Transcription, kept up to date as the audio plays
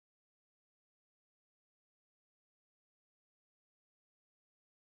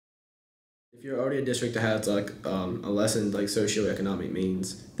If you're already a district that has like a lesson like socioeconomic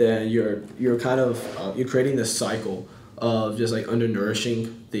means, then you're kind of you're creating this cycle of just like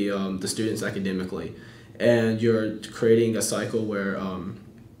undernourishing the students academically, and you're creating a cycle where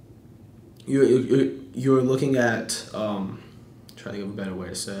you're looking at trying to think of a better way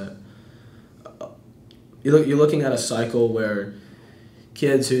to say it. You're looking at a cycle where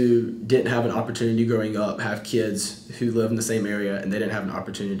kids who didn't have an opportunity growing up have kids who live in the same area and they didn't have an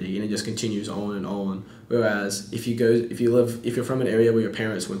opportunity, and it just continues on and on. Whereas if you're from an area where your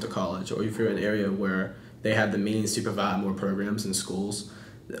parents went to college, or if you're in an area where they have the means to provide more programs in schools,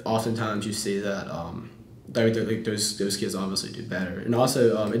 oftentimes you see that those kids obviously do better. And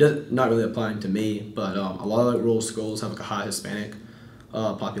also, it does not really applying to me, but a lot of rural schools have like a high Hispanic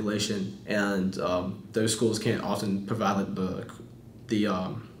population, and those schools can't often provide like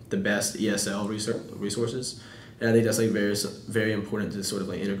the best ESL resources, and I think that's like very important to sort of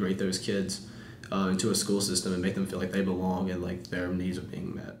like integrate those kids into a school system and make them feel like they belong and like their needs are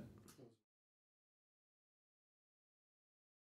being met.